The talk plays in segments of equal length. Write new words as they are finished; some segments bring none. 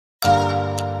Subscribe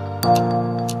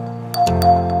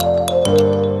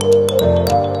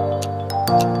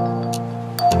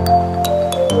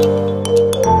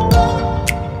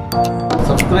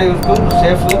to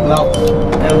Chef Vlogs.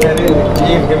 I am very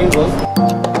giving those.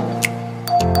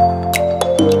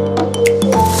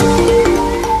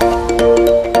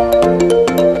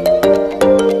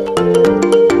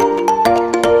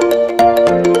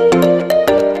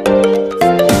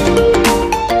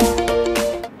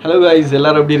 Hello guys,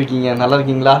 எல்லாரும் எப்படி இருக்கீங்க? நல்லா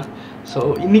இருக்கீங்களா? So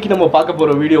இன்னைக்கு நம்ம பார்க்க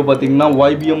போற வீடியோ பாத்தீங்கன்னா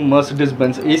YBM Mercedes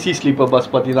Benz AC Sleeper bus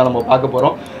பத்தி தான் நம்ம பார்க்க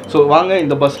போறோம். So வாங்க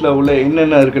இந்த பஸ்ல உள்ள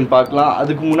என்னென்ன இருக்குன்னு பார்க்கலாம்.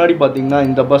 அதுக்கு முன்னாடி பாத்தீங்கன்னா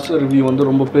இந்த பஸ் ரிவ்யூ வந்து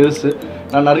ரொம்ப பெருசு.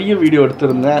 நான் நிறைய வீடியோ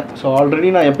எடுத்துருந்தேன். So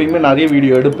ஆல்ரெடி நான் எப்பயுமே நிறைய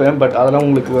வீடியோ எடுப்பேன், பட் அதெல்லாம்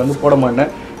உங்களுக்கு வந்து போட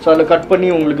மாட்டேன். ஸோ அதில் கட் பண்ணி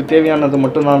உங்களுக்கு தேவையானது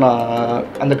மட்டும் தான் நான்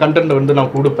அந்த கண்டென்ட் வந்து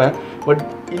நான் கொடுப்பேன். பட்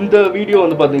இந்த வீடியோ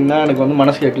வந்து பார்த்திங்கன்னா எனக்கு வந்து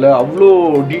மனசு கேட்கல. அவ்வளோ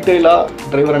டீட்டெயிலாக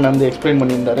டிரைவர் அண்ணன் வந்து எக்ஸ்பிளைன்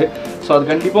பண்ணியிருந்தார். ஸோ அது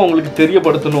கண்டிப்பாக உங்களுக்கு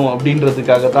தெரியப்படுத்தணும்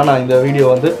அப்படின்றதுக்காக தான் நான் இந்த வீடியோ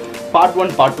வந்து பார்ட்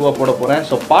 1 பார்ட் 2 போட போகிறேன்.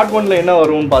 ஸோ பார்ட் 1ல் என்ன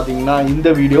வரும்னு பார்த்தீங்கன்னா இந்த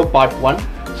வீடியோ பார்ட் 1.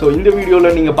 ஸோ இந்த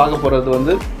வீடியோவில் நீங்கள் பார்க்க போகிறது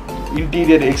வந்து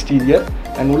இன்டீரியர் எக்ஸ்டீரியர்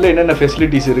அண்ட் உள்ளே என்னென்ன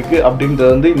ஃபெசிலிட்டிஸ் இருக்குது அப்படின்றத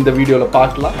வந்து இந்த வீடியோவில்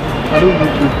பார்க்கலாம். Welcome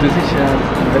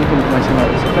to my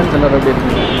channel. Friends எல்லோரும் எப்படி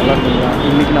இருக்கீங்க? நல்லா இருக்கீங்களா?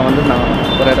 இன்றைக்கி நான்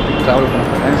ஒரு இடத்துக்கு ட்ராவல் பண்ண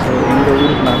போகிறேன். ஸோ எங்கள்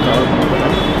ஊருக்கு நான் ட்ராவல் பண்ண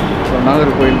போகிறேன். ஸோ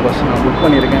நாகர்கோயில் பஸ் நான் புக்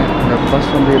பண்ணியிருக்கேன். இந்த பஸ்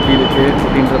வந்து எப்படி இருக்குது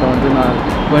அப்படின்றத வந்து நான்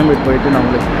கோயம்பேடு போயிட்டு நான்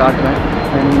உங்களுக்கு காட்டுறேன்.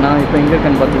 அண்ட் நான் இப்போ எங்கே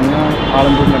இருக்கேன்னு பார்த்தீங்கன்னா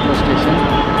ஆலந்தூர் மெட்ரோ ஸ்டேஷன்.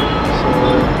 ஸோ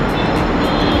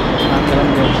நான்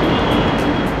கிளம்பியாச்சு.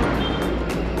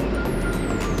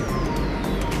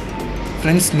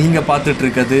 ஃப்ரெண்ட்ஸ், நீங்கள்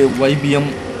பார்த்துட்ருக்கிறது YBM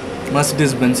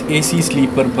Mercedes Benz AC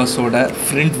Sleeper பஸ்ஸோட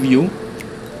front view.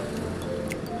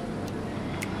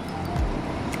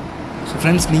 So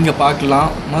friends, நீங்கள் பார்க்கலாம்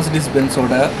Mercedes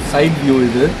Benzோட சைட் வியூ.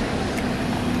 இது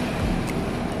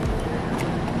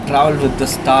ட்ராவல் வித் த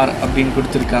ஸ்டார் அப்படின்னு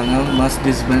கொடுத்துருக்காங்க.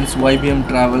 Mercedes Benz YBM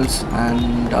travels.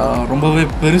 And ரொம்பவே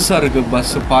பெருசாக இருக்குது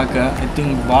பஸ்ஸு பார்க்க. ஐ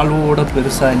திங்க் வால்வோட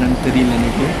பெருசாக என்னன்னு தெரியல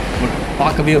எனக்கு, பட்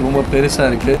பார்க்கவே ரொம்ப பெருசாக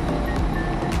இருக்குது.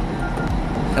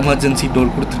 எமர்ஜென்சி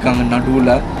டோர் கொடுத்துருக்காங்க நடுவில்.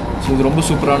 ஸோ இது ரொம்ப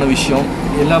சூப்பரான விஷயம்.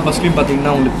 எல்லா பஸ்லேயும்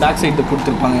பார்த்தீங்கன்னா உங்களுக்கு பேக் சைடில்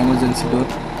கொடுத்துருப்பாங்க எமர்ஜென்சி டோர்.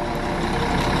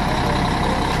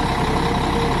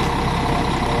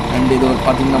 அண்ட் இது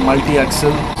பார்த்தீங்கன்னா multi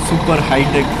axle super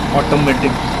hitech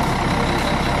automatic.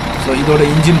 So இதோட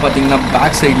இன்ஜின் பார்த்தீங்கன்னா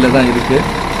பேக் சைடில் தான் இருக்குது.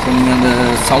 ஸோ நீங்கள் அந்த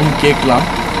சவுண்ட் கேட்கலாம்.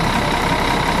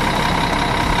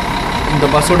 இந்த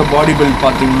பஸ்ஸோட பாடி பில்ட்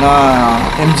பார்த்தீங்கன்னா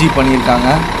MG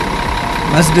பண்ணியிருக்காங்க.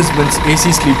 Mercedes Benz AC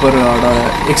ஸ்லீப்பரோட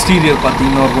எக்ஸ்டீரியர்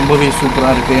பார்த்திங்கன்னா ரொம்பவே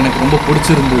சூப்பராக இருக்குது. எனக்கு ரொம்ப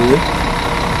பிடிச்சிருந்தது.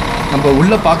 நம்ம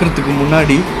உள்ளே பார்க்குறதுக்கு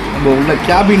முன்னாடி நம்ம உள்ள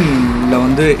கேபினில்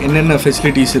வந்து என்னென்ன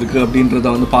ஃபெசிலிட்டிஸ் இருக்குது அப்படின்றத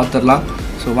வந்து பார்த்துடலாம்.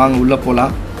 ஸோ வாங்க உள்ளே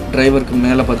போகலாம். டிரைவருக்கு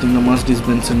மேலே பார்த்திங்கன்னா Mercedes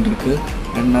Benzன்னு இருக்குது.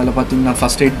 அண்ட் அதில் பார்த்திங்கன்னா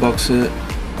ஃபஸ்ட் எய்ட் பாக்ஸு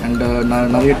அண்டு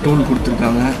நிறைய டூல்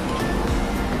கொடுத்துருக்காங்க.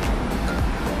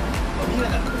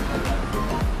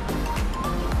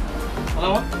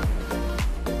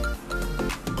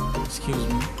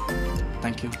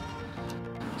 தேங்க்யூ.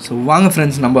 ஸோ வாங்க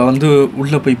ஃப்ரெண்ட்ஸ், நம்ம வந்து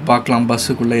உள்ளே போய் பார்க்கலாம்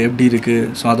பஸ்ஸுக்குள்ளே எப்படி இருக்குது.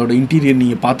 ஸோ அதோட இன்டீரியர்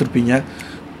நீங்கள் பார்த்துருப்பீங்க.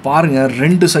 பாருங்கள்,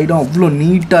 2 சைடும் அவ்வளோ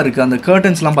நீட்டாக இருக்குது. அந்த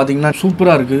கர்டன்ஸ்லாம் பார்த்தீங்கன்னா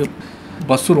சூப்பராக இருக்குது.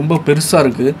 பஸ்ஸு ரொம்ப பெருசாக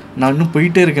இருக்குது. நான் இன்னும்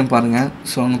போயிட்டே இருக்கேன் பாருங்கள்.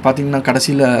 ஸோ அங்கே பார்த்தீங்கன்னா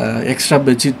கடைசியில் எக்ஸ்ட்ரா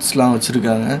பெட்ஷீட்ஸ்லாம்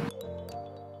வச்சுருக்காங்க.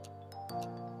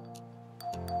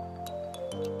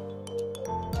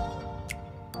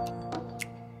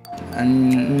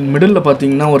 அண்ட் மிடில்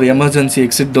பார்த்தீங்கன்னா ஒரு எமர்ஜென்சி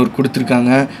எக்ஸிட் டோர்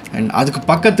கொடுத்துருக்காங்க. அண்ட் அதுக்கு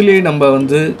பக்கத்துலேயே நம்ம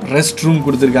வந்து ரெஸ்ட் ரூம்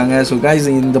கொடுத்துருக்காங்க. ஸோ கைஸ்,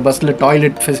 இந்த பஸ்ஸில்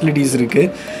டாய்லெட் ஃபெசிலிட்டிஸ் இருக்குது.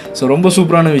 ஸோ ரொம்ப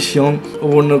சூப்பரான விஷயம்.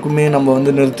 ஒவ்வொன்றுக்குமே நம்ம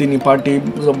வந்து நிறுத்தி நிப்பாட்டி,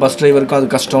 ஸோ பஸ் டிரைவருக்கும் அது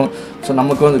கஷ்டம், ஸோ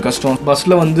நமக்கும் அது கஷ்டம்.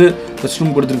 பஸ்ஸில் வந்து ரெஸ்ட்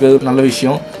ரூம் கொடுத்துருக்கிறது நல்ல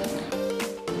விஷயம்.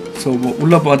 ஸோ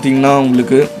உள்ளே பார்த்தீங்கன்னா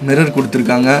உங்களுக்கு மிரர்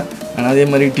கொடுத்துருக்காங்க. அண்ட் அதே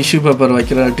மாதிரி டிஷ்யூ பேப்பர்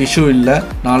வைக்கிற டிஷ்யூ இல்லை.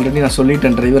 நான் ஆல்ரெடி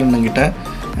சொல்லிட்டேன் டிரைவர் அண்ணங்கிட்ட.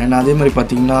 அண்ட் அதே மாதிரி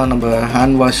பார்த்திங்கன்னா நம்ம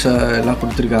ஹேண்ட் வாஷ் எல்லாம்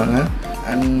கொடுத்துருக்காங்க.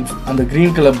 அண்ட் அந்த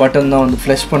க்ரீன் கலர் பட்டன் தான் வந்து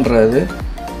ஃப்ளஷ் பண்ணுறது,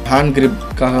 ஹேண்ட்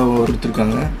கிரிப்காக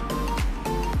கொடுத்துருக்காங்க.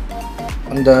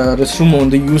 அந்த ரெஸ்ட் ரூமை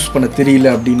வந்து யூஸ் பண்ண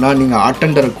தெரியல அப்படின்னா நீங்கள்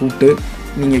அட்டெண்டரை கூப்பிட்டு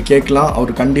நீங்கள் கேட்கலாம்.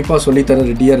 அவர் கண்டிப்பாக சொல்லித்தர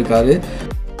ரெடியாக இருக்கார்.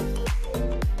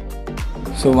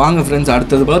 ஸோ வாங்க ஃப்ரெண்ட்ஸ்,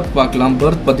 அடுத்தது பர்த் பார்க்கலாம்.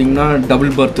 பர்த் பார்த்திங்கன்னா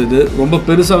டபுள் பர்த். இது ரொம்ப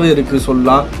பெருசாகவே இருக்குது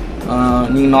சொல்லலாம்.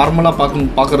 நீங்கள் நார்மலாக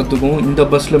பார்க்குறதுக்கும் இந்த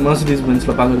பஸ்ஸில் Mercedes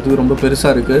Benzல பார்க்குறதுக்கு ரொம்ப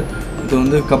பெருசாக இருக்குது. இது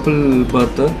வந்து கப்புள்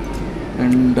பர்த்து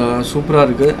அண்ட் சூப்பராக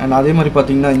இருக்குது. அண்ட் அதே மாதிரி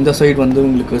பார்த்திங்கன்னா இந்த சைடு வந்து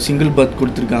உங்களுக்கு சிங்கிள் பர்த்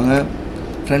கொடுத்துருக்காங்க.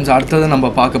 ஃப்ரெண்ட்ஸ், அடுத்தது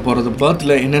நம்ம பார்க்க போகிறது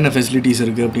பர்த்தில் என்னென்ன ஃபெசிலிட்டிஸ்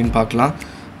இருக்குது அப்படின்னு பார்க்கலாம்.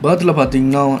 பர்த்தில்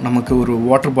பார்த்திங்கன்னா நமக்கு ஒரு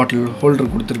வாட்டர் பாட்டில்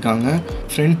ஹோல்டர் கொடுத்துருக்காங்க.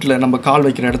 ஃப்ரண்ட்டில் நம்ம கால்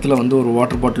வைக்கிற இடத்துல வந்து ஒரு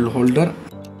வாட்டர் பாட்டில் ஹோல்டர்.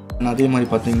 அதே மாதிரி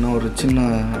பார்த்திங்கன்னா ஒரு சின்ன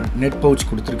நெட் பவுச்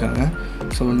கொடுத்துருக்காங்க.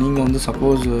 ஸோ நீங்கள் வந்து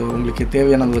சப்போஸ் உங்களுக்கு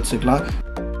தேவையானது வச்சுக்கலாம்.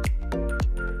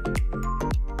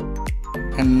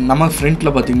 அண்ட் நம்ம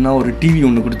ஃப்ரண்ட்டில் பார்த்திங்கன்னா ஒரு டிவி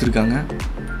ஒன்று கொடுத்துருக்காங்க.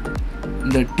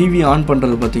 இந்த டிவி ஆன்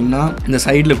பண்ணுறது பார்த்திங்கன்னா இந்த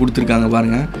சைடில் கொடுத்துருக்காங்க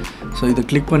பாருங்கள். ஸோ இதை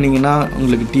கிளிக் பண்ணிங்கன்னா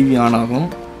உங்களுக்கு டிவி ஆன் ஆகும்.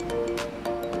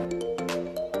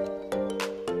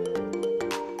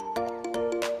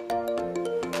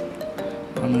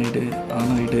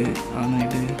 ஆன்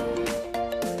ஆகிடு.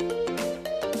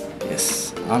 எஸ்,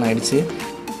 ஆன் ஆகிடுச்சு.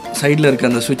 சைடில் இருக்க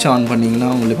அந்த சுவிட்சை ஆன் பண்ணிங்கன்னா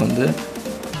உங்களுக்கு வந்து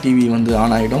டிவி வந்து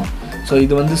ஆன் ஆகிடும். ஸோ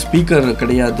இது வந்து ஸ்பீக்கர்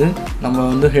கிடையாது, நம்ம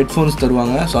வந்து ஹெட்ஃபோன்ஸ்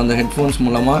தருவாங்க. ஸோ அந்த ஹெட்ஃபோன்ஸ்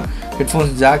மூலமாக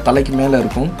ஹெட்ஃபோன்ஸ் ஜாக் தலைக்கு மேலே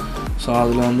இருக்கும். ஸோ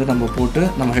அதில் வந்து நம்ம போட்டு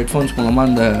நம்ம ஹெட்ஃபோன்ஸ் மூலமாக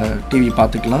இந்த டிவி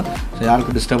பார்த்துக்கலாம். ஸோ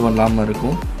யாருக்கும் டிஸ்டர்ப் இல்லாமல்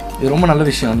இருக்கும். இது ரொம்ப நல்ல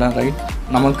விஷயம் இல்லை, ரைட்?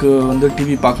 நமக்கு வந்து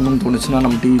டிவி பார்க்கணுன்னு தோணுச்சுன்னா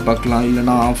நம்ம டிவி பார்க்கலாம்,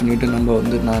 இல்லைனா ஆஃப் பண்ணிவிட்டு நம்ம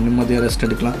வந்து நான் நிம்மதியாக ரெஸ்ட்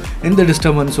எடுக்கலாம். எந்த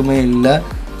டிஸ்டர்பன்ஸுமே இல்லை.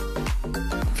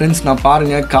 ஃப்ரெண்ட்ஸ், நான்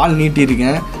பாருங்கள் கால்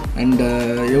நீட்டியிருக்கேன் அண்டு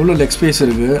எவ்வளோ லெக் ஸ்பேஸ்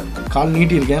இருக்குது. கால்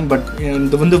நீட்டியிருக்கேன், பட்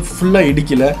இது வந்து ஃபுல்லாக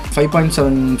இடிக்கலை.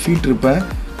 5.7 ஃபீட் இருப்பேன்.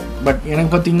 பட்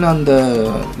எனக்கு பார்த்திங்கன்னா அந்த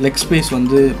லெக் ஸ்பேஸ்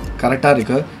வந்து கரெக்டாக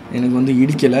இருக்குது, எனக்கு வந்து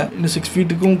இடிக்கலை. இன்னும் 6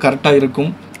 ஃபீட்டுக்கும் கரெக்டாக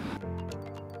இருக்கும்.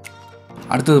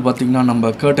 அடுத்தது பார்த்திங்கன்னா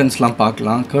நம்ம கர்டன்ஸ்லாம்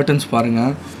பார்க்கலாம். கர்டன்ஸ்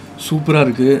பாருங்கள், சூப்பராக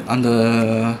இருக்குது. அந்த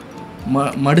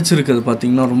மடிச்சிருக்கிறது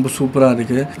பார்த்திங்கன்னா ரொம்ப சூப்பராக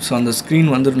இருக்குது. ஸோ அந்த ஸ்க்ரீன்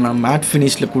வந்து நான் மேட்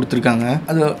ஃபினிஷில் கொடுத்துருக்காங்க.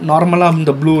 அது நார்மலாக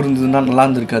இந்த ப்ளூ இருந்ததுன்னா நல்லா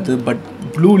இருந்திருக்காது. பட்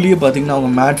ப்ளூலேயே பார்த்திங்கன்னா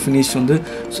அவங்க மேட் ஃபினிஷ் வந்து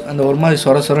அந்த ஒரு மாதிரி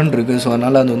சொரன்னு இருக்குது. ஸோ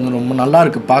அதனால் அது வந்து ரொம்ப நல்லா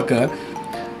இருக்குது பார்க்க.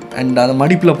 அண்ட் அந்த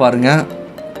மடிப்பில் பாருங்கள்,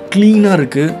 க்ளீனாக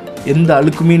இருக்குது. எந்த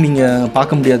அழுக்குமே நீங்கள்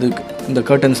பார்க்க முடியாது இந்த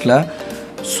கர்டன்ஸில்.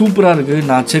 சூப்பராக இருக்குது.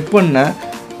 நான் செக் பண்ணேன்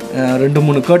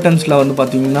 2-3 கர்டன்ஸில் வந்து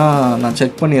பார்த்திங்கன்னா நான்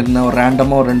செக் பண்ணியிருந்தேன். ஒரு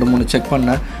ரேண்டமாக ஒரு 2-3 செக்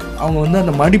பண்ணேன். அவங்க வந்து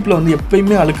அந்த மடிப்பில் வந்து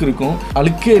எப்பயுமே அழுக்கு இருக்கும்,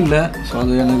 அழுக்கே இல்லை. ஸோ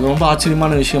அது எனக்கு ரொம்ப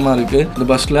ஆச்சரியமான விஷயமா இருக்குது இந்த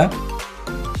பஸ்ஸில்.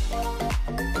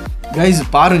 கைஸ்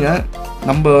பாருங்கள்,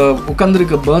 நம்ம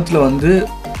உட்காந்துருக்க பர்த்தில் வந்து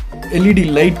எல்இடி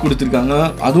லைட் கொடுத்துருக்காங்க.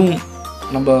 அதுவும்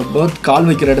நம்ம பர்த் கால்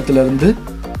வைக்கிற இடத்துலேருந்து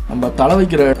நம்ம தலை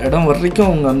வைக்கிற இடம் வரைக்கும்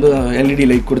அவங்க வந்து எல்இடி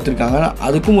லைட் கொடுத்துருக்காங்க.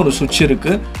 அதுக்கும் ஒரு சுவிட்ச்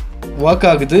இருக்குது, ஒர்க்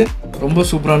ஆகுது. ரொம்ப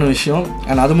சூப்பரான விஷயம்.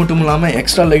 அண்ட் அது மட்டும் இல்லாமல்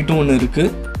எக்ஸ்ட்ரா லைட்டும் ஒன்று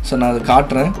இருக்குது. ஸோ நான் அதை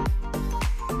காட்டுறேன்.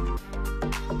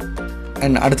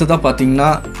 அண்ட் அடுத்ததாக பார்த்திங்கன்னா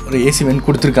ஒரு ஏசி வென்ட்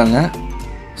கொடுத்துருக்காங்க.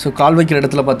 ஸோ கால் வைக்கிற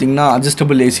இடத்துல பார்த்திங்கன்னா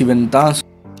அட்ஜஸ்டபிள் ஏசி வென்ட் தான்.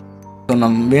 ஸோ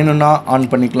நம்ம வேணும்னா ஆன்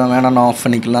பண்ணிக்கலாம், வேணும்னா ஆஃப்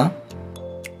பண்ணிக்கலாம்.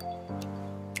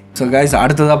 ஸோ கைஸ்,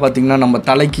 அடுத்ததாக பார்த்திங்கன்னா நம்ம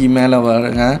தலைக்கு மேலே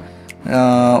வரங்க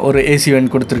ஒரு ஏசி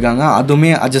வென்ட் கொடுத்துருக்காங்க.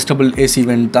 அதுவுமே அட்ஜஸ்டபிள் ஏசி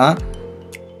வென்ட் தான்.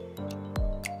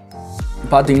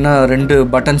 பார்த்திங்கன்னா 2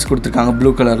 பட்டன்ஸ் கொடுத்துருக்காங்க ப்ளூ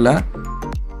கலரில்.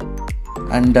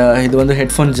 அண்ட் இது வந்து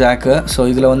ஹெட்ஃபோன் ஜாக்கு. ஸோ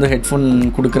இதில் வந்து ஹெட்ஃபோன்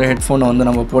கொடுக்குற ஹெட்ஃபோனை வந்து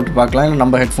நம்ம போட்டு பார்க்கலாம், இல்லை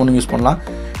நம்ம ஹெட்ஃபோனும் யூஸ் பண்ணலாம்.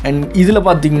 அண்ட் இதில்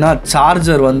பார்த்திங்கன்னா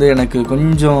சார்ஜர் வந்து எனக்கு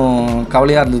கொஞ்சம்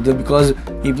கவலையாக இருந்தது. பிகாஸ்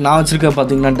இப்போ நான் வச்சுருக்க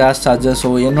பார்த்திங்கன்னா டேஷ் சார்ஜர். ஸோ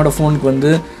என்னோடய ஃபோனுக்கு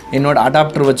வந்து என்னோடய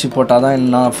அடாப்டர் வச்சு போட்டால் தான்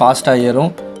என்ன ஃபாஸ்ட்டாக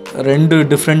ஏறும். 2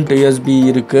 டிஃப்ரெண்ட் யூஎஸ்பி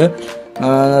இருக்குது.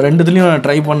 2துலேயும் நான்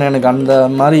ட்ரை பண்ணேன், எனக்கு அந்த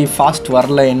மாதிரி ஃபாஸ்ட்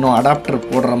வரல இன்னும் அடாப்டர்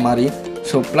போடுற மாதிரி.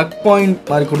 ஸோ ப்ளக் பாயிண்ட்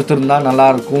மாதிரி கொடுத்துருந்தா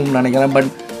நல்லாயிருக்கும்னு நினைக்கிறேன். பட்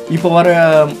இப்போ வர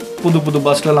புது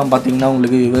பஸ்லலாம் பார்த்திங்கன்னா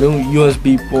உங்களுக்கு வெறும்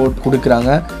யூஎஸ்பி போர்ட்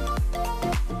கொடுக்குறாங்க.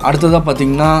 அடுத்ததாக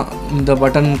பார்த்திங்கன்னா இந்த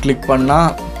பட்டன் கிளிக் பண்ணால்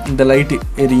இந்த லைட்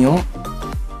எரியும்.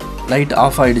 லைட்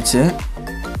ஆஃப் ஆகிடுச்சு.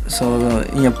 ஸோ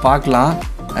இங்கே பார்க்கலாம்.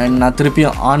 அண்ட் நான்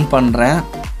திருப்பியும் ஆன் பண்ணுறேன்,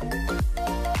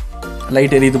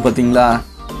 லைட் எரியுது பார்த்திங்களா?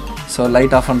 ஸோ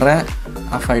லைட் ஆஃப் பண்ணுறேன்,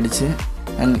 ஆஃப் ஆகிடுச்சு.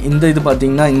 அண்ட் இந்த இது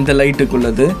பார்த்திங்கன்னா இந்த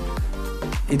லைட்டுக்குள்ளது,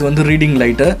 இது வந்து ரீடிங்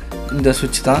லைட்டு. இந்த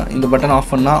சுவிட்ச் தான். இந்த பட்டன்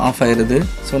ஆஃப் பண்ணால் ஆஃப் ஆயிடுது.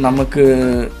 ஸோ நமக்கு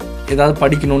ஏதாவது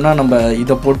படிக்கணுன்னா நம்ம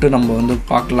இதை போட்டு நம்ம வந்து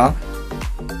பார்க்கலாம்.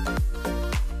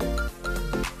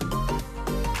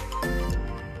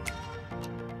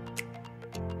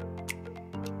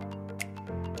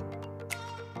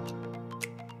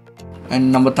 அண்ட்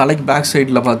நம்ம தலைக்கு பேக்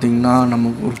சைடில் பார்த்திங்கன்னா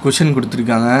நமக்கு ஒரு குஷன்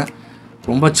கொடுத்துருக்காங்க.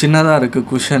 ரொம்ப சின்னதாக இருக்குது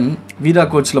குஷன். வீரா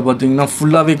கோச்சில் பார்த்திங்கன்னா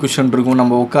ஃபுல்லாகவே குஷன் இருக்கும்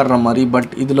நம்ம உட்கார்ற மாதிரி.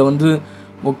 பட் இதில் வந்து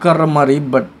உட்கார்ற மாதிரி,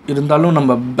 பட் இருந்தாலும்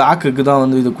நம்ம பேக்குக்கு தான்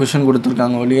வந்து இது குஷன்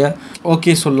கொடுத்துருக்காங்க ஒழிய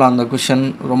ஓகே சொல்லலாம். அந்த குஷன்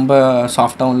ரொம்ப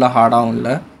சாஃப்டாகவும் இல்லை, ஹார்டாகவும்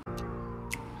இல்லை.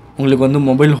 உங்களுக்கு வந்து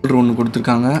மொபைல் ஹோல்டர் ஒன்று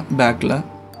கொடுத்துருக்காங்க பேக்கில்.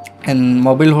 அண்ட்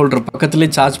மொபைல் ஹோல்டர்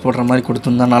பக்கத்துலேயே சார்ஜ் போடுற மாதிரி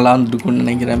கொடுத்துருந்தா நல்லா இருந்துருக்குன்னு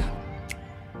நினைக்கிறேன்.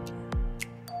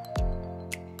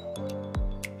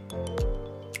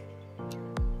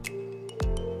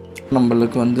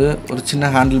 நம்மளுக்கு வந்து ஒரு சின்ன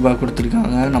ஹேண்டில் பேக்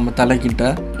கொடுத்துருக்காங்க நம்ம தலைக்கிட்ட,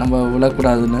 நம்ம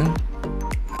விழக்கூடாதுன்னு.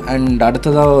 அண்ட்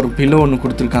அடுத்ததாக ஒரு பில்லோ ஒன்று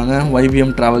கொடுத்துருக்காங்க,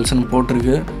 YBM ட்ராவல்ஸ்னு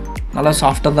போட்டிருக்கு. நல்லா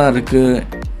சாஃப்டாக தான் இருக்குது,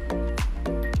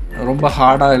 ரொம்ப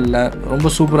ஹார்டாக இல்லை, ரொம்ப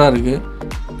சூப்பராக இருக்குது.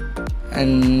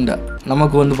 அண்ட்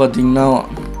நமக்கு வந்து பார்த்திங்கன்னா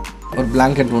ஒரு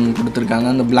பிளாங்கெட் ஒன்று கொடுத்துருக்காங்க.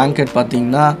 அந்த பிளாங்கெட்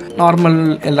பார்த்திங்கன்னா நார்மல்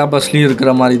எல்லா பஸ்லேயும்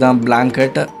இருக்கிற மாதிரி தான்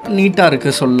பிளாங்கெட், நீட்டாக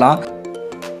இருக்குது சொல்லலாம்.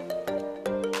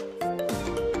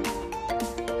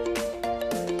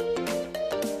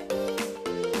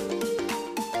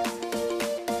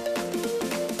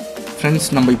 ஃப்ரெண்ட்ஸ்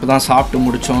நம்ம இப்போ தான் சாப்பிட்டு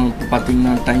முடித்தோம். இப்போ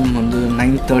பார்த்திங்கன்னா டைம் வந்து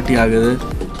 9:30 ஆகுது.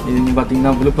 இது இங்கே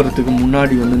பார்த்திங்கன்னா விழுப்புரத்துக்கு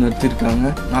முன்னாடி வந்து நிறுத்தியிருக்காங்க.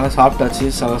 நல்லா சாப்பிட்டாச்சு.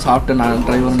 சாப்பிட்டு நான்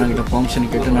டிரைவர் கிட்ட பெர்மிஷன்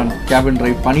கேட்டு நான் கேபின்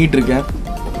ட்ரைவ் பண்ணிகிட்ருக்கேன்.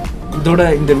 இதோட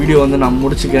இந்த வீடியோ வந்து நான்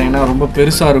முடிச்சுக்கிறேன். ஏன்னா ரொம்ப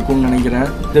பெருசாக இருக்கும்னு நினைக்கிறேன்.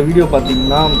 இந்த வீடியோ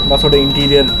பார்த்திங்கன்னா பஸ்ஸோட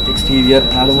இன்டீரியர் எக்ஸ்டீரியர்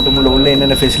அது மட்டும் இல்லை உள்ள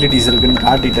என்னென்ன ஃபெசிலிட்டிஸ் இருக்குதுன்னு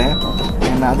காட்டிட்டேன்.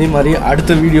 அதே மாதிரி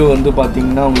அடுத்த வீடியோ வந்து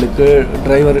பார்த்திங்கன்னா உங்களுக்கு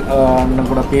டிரைவர் அண்ணன்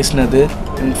கூட பேசினது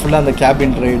அண்ட் ஃபுல்லாக அந்த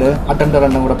கேபின் ரைடு அட்டெண்டர்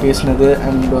அண்ணன் கூட பேசினது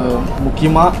அண்ட்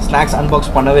முக்கியமாக ஸ்நாக்ஸ்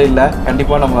அன்பாக்ஸ் பண்ணவே இல்லை.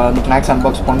 கண்டிப்பாக நம்ம அந்த ஸ்நாக்ஸ்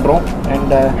அன்பாக்ஸ் பண்ணுறோம்.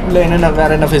 அண்ட் இல்லை என்னென்ன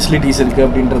வேறு என்ன ஃபெசிலிட்டிஸ் இருக்குது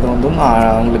அப்படின்றத வந்து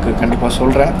நான் உங்களுக்கு கண்டிப்பாக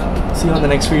சொல்கிறேன். See you on the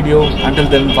next video. Until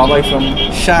then, bye bye from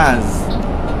Shaz.